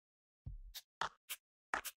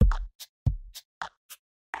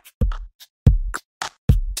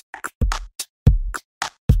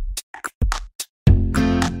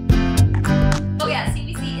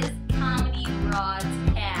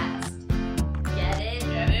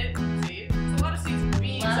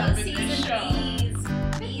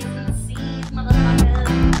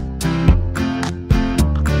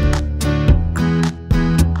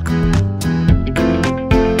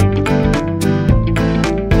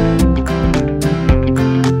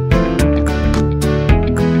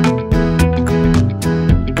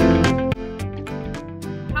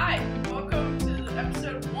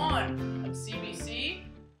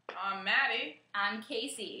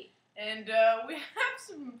we have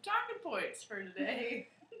some talking points for today.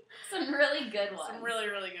 Some really good ones. Some really,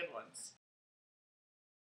 really good ones.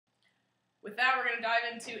 With that, we're going to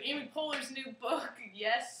dive into Amy Poehler's new book,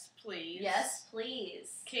 Yes, Please. Yes,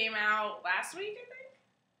 Please. Came out last week, I think?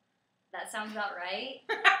 That sounds about right.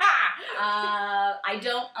 I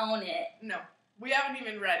don't own it. No, we haven't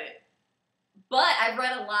even read it. But I've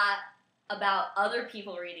read a lot about other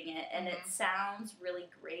people reading it, and it sounds really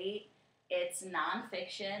great. It's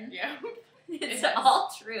nonfiction. Yeah. It's all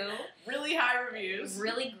true. Really high reviews.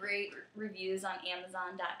 Really great reviews on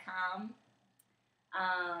Amazon.com.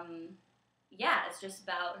 Yeah, it's just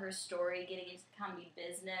about her story getting into the comedy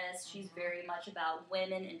business. She's very much about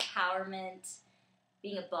women empowerment,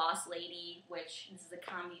 being a boss lady, which this is a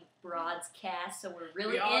comedy broadcast, so we're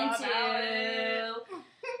really into.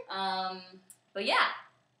 But yeah.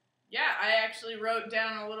 Yeah, I actually wrote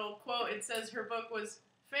down a little quote. It says her book was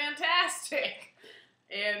fantastic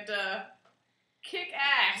and kick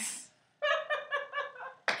ass.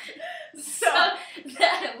 So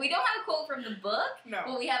we don't have a quote from the book,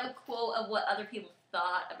 but we have a quote of what other people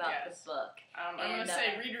thought about the book. I'm going to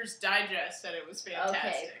say Reader's Digest said it was fantastic.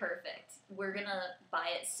 Okay, perfect. We're going to buy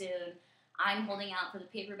it soon. I'm holding out for the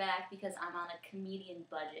paperback because I'm on a comedian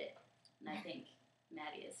budget, and I think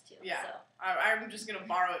Maddie is too. Yeah, so. I'm just going to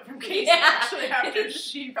borrow it from Casey actually after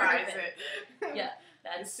she buys it. Yeah,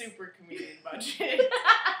 that's a super comedian budget.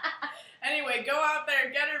 Anyway, go out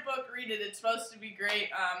there, get her book, read it. It's supposed to be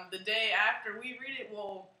great. The day after we read it,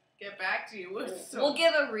 we'll get back to you with some... We'll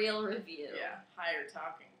give a real review. Yeah, higher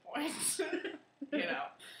talking points. You know.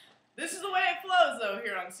 This is the way it flows, though,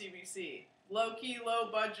 here on CBC. Low-key,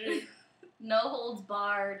 low budget. No holds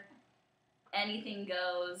barred. Anything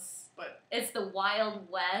goes. But it's the Wild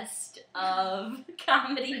West of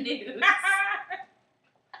comedy news.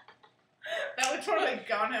 That was more like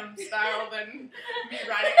Gunham style than me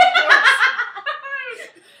riding a horse.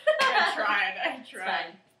 I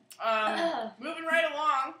tried. Moving right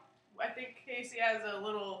along, I think Casey has a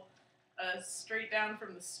little straight down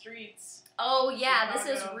from the streets. Oh yeah,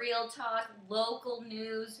 Chicago. This is Real Talk, local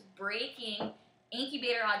news, breaking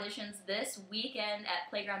incubator auditions this weekend at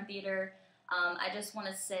Playground Theater. I just want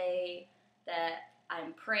to say that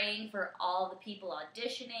I'm praying for all the people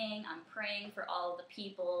auditioning. I'm praying for all the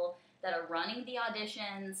people that are running the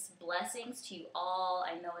auditions. Blessings to you all.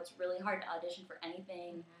 I know it's really hard to audition for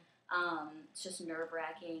anything. It's just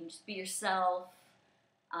nerve-wracking. Just be yourself.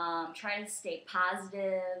 Try to stay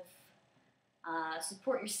positive.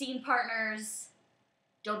 Support your scene partners.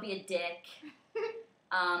 Don't be a dick.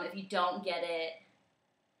 If you don't get it,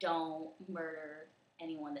 don't murder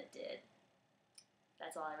anyone that did.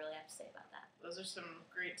 That's all I really have to say about that. Those are some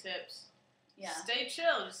great tips. Yeah. Stay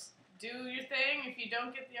chill. Just do your thing. If you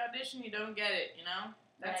don't get the audition, you don't get it, you know?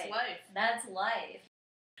 That's life. That's life.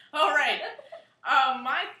 All right.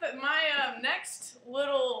 My next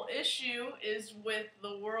little issue is with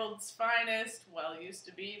the world's finest, well, used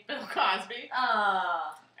to be, Bill Cosby.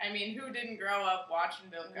 I mean, who didn't grow up watching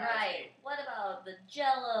Bill Cosby? Right. What about the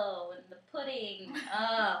Jell-O and the pudding?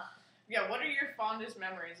 Yeah, what are your fondest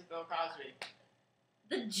memories of Bill Cosby?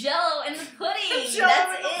 The Jell-O and the pudding. That's it.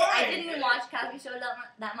 I didn't even watch Cosby Show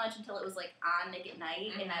that much until it was like on Nick at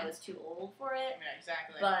Night, and I was too old for it. Yeah,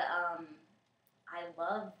 exactly. But I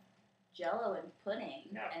love Jell-O and pudding,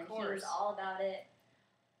 and course. he was all about it.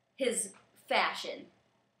 His fashion,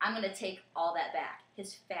 I'm gonna take all that back.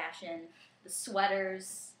 His fashion, the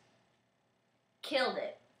sweaters, killed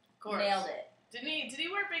it. Of course. Nailed it. Did he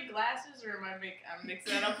wear big glasses, or am I'm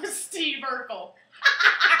mixing that up with Steve Urkel?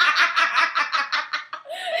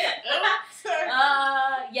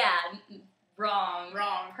 Yeah, wrong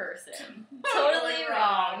person. Totally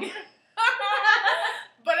wrong.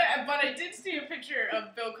 But I did see a picture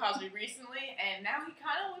of Bill Cosby recently, and now he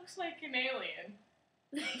kind of looks like an alien.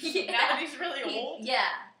 Yeah. Now that he's really old.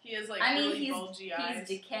 He has like really bulgy eyes.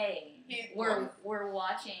 He's decaying. We're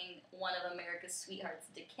watching one of America's Sweethearts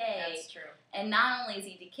decay. That's true. And not only is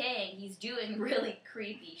he decaying, he's doing really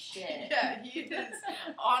creepy shit. Yeah, he is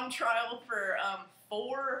on trial for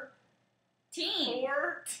 14.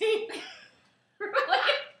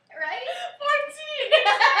 Right? 14!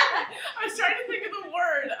 I was trying to think of the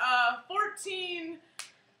word. 14.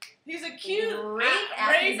 He's accused. Rape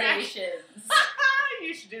accusations.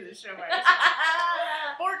 You should do this show by yourself.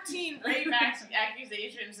 14 rape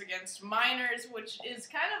accusations against minors, which is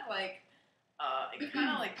kind of like, it kind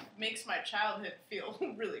of like makes my childhood feel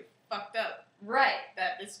really fucked up. Right.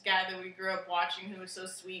 That this guy that we grew up watching, who was so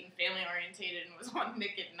sweet and family orientated and was on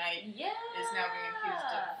Nick at Night, is now being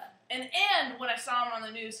accused of. And when I saw him on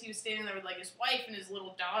the news, he was standing there with like his wife and his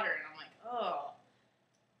little daughter, and I'm like, oh,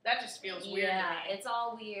 that just feels weird to me. Yeah, it's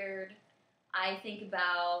all weird. I think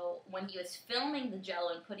about when he was filming the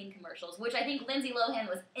Jell-O and pudding commercials, which I think Lindsay Lohan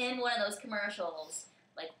was in one of those commercials.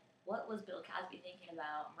 Like, what was Bill Cosby thinking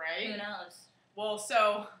about? Right? Who knows? Well,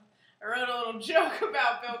 so I wrote a little joke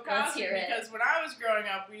about Bill Cosby. Let's hear it. Because when I was growing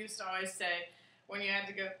up, we used to always say, when you had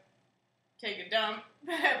to go take a dump,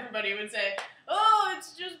 everybody would say, oh,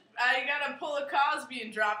 it's just, I gotta pull a Cosby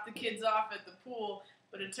and drop the kids off at the pool.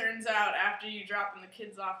 But it turns out, after you dropping the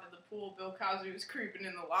kids off at the pool, Bill Cosby was creeping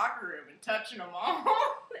in the locker room and touching them all.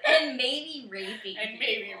 And maybe raping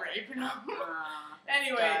them.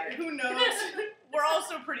 Anyway, who knows? We're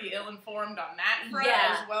also pretty ill-informed on that front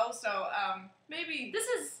as well, so maybe this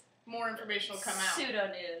is more information will come out.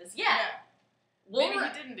 Pseudo-news. Yeah. Maybe he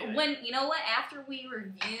didn't do it. You know what? After we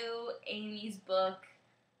review Amy's book,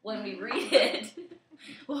 when we read it,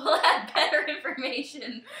 we'll have better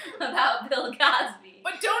information about Bill Cosby.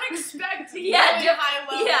 But don't expect really high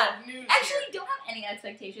level of news. Actually, don't have any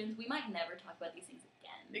expectations. We might never talk about these things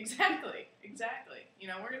again. Exactly. You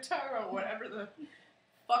know, we're going to talk about whatever the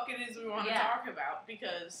fuck it is we want to talk about,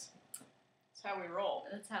 because that's how we roll.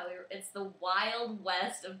 It's the Wild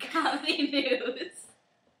West of comedy news.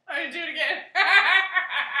 I'm going to do it again.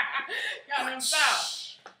 Got him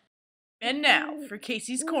south. And now for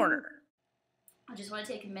Casey's Corner. I just want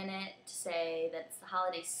to take a minute to say that it's the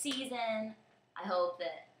holiday season. I hope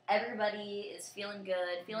that everybody is feeling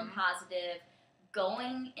good, feeling positive,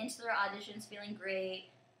 going into their auditions feeling great,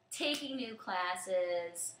 taking new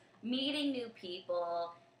classes, meeting new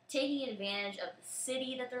people, taking advantage of the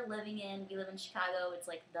city that they're living in. We live in Chicago. It's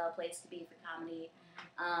like the place to be for comedy.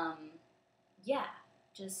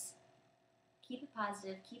 Just keep it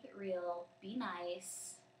positive, keep it real, be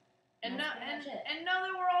nice. And know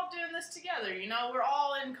that we're all doing this together. You know, we're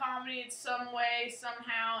all in comedy in some way,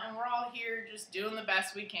 somehow, and we're all here just doing the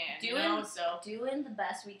best we can. Doing the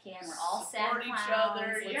best we can. We're all sad support clowns. each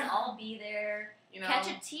other. Let's all be there. You know, catch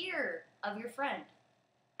a tear of your friend.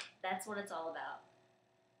 That's what it's all about.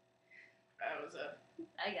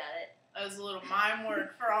 I got it. That was a little mime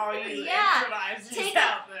work for all you improvisers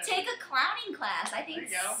out there. Take a clowning class. I think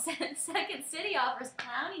Second City offers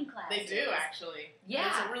clowning classes. They do, actually.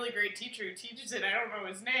 Yeah. There's a really great teacher who teaches it. I don't know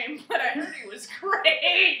his name, but I heard he was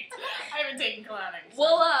great. I haven't taken clowning.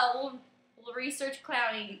 So. We'll research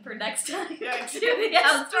clowning for next time. Yeah,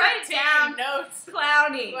 write down notes.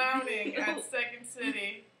 Clowning at Second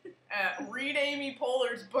City. Read Amy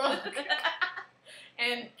Poehler's book.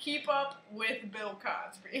 And keep up with Bill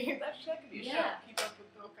Cosby. That could be a show. Keep up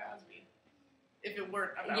with Bill Cosby. If it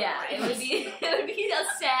weren't about life. it would be a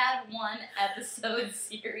sad one episode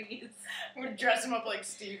series. We're gonna dress him up like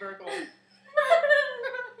Steve Urkel.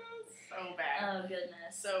 So bad. Oh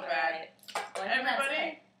goodness. So bad. Right. Well,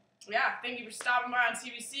 everybody, thank you for stopping by on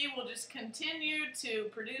CBC. We'll just continue to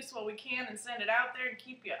produce what we can and send it out there and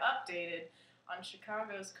keep you updated on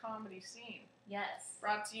Chicago's comedy scene. Yes.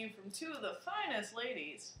 Brought to you from two of the finest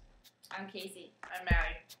ladies. I'm Casey. I'm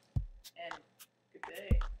Maddie. And good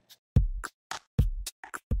day.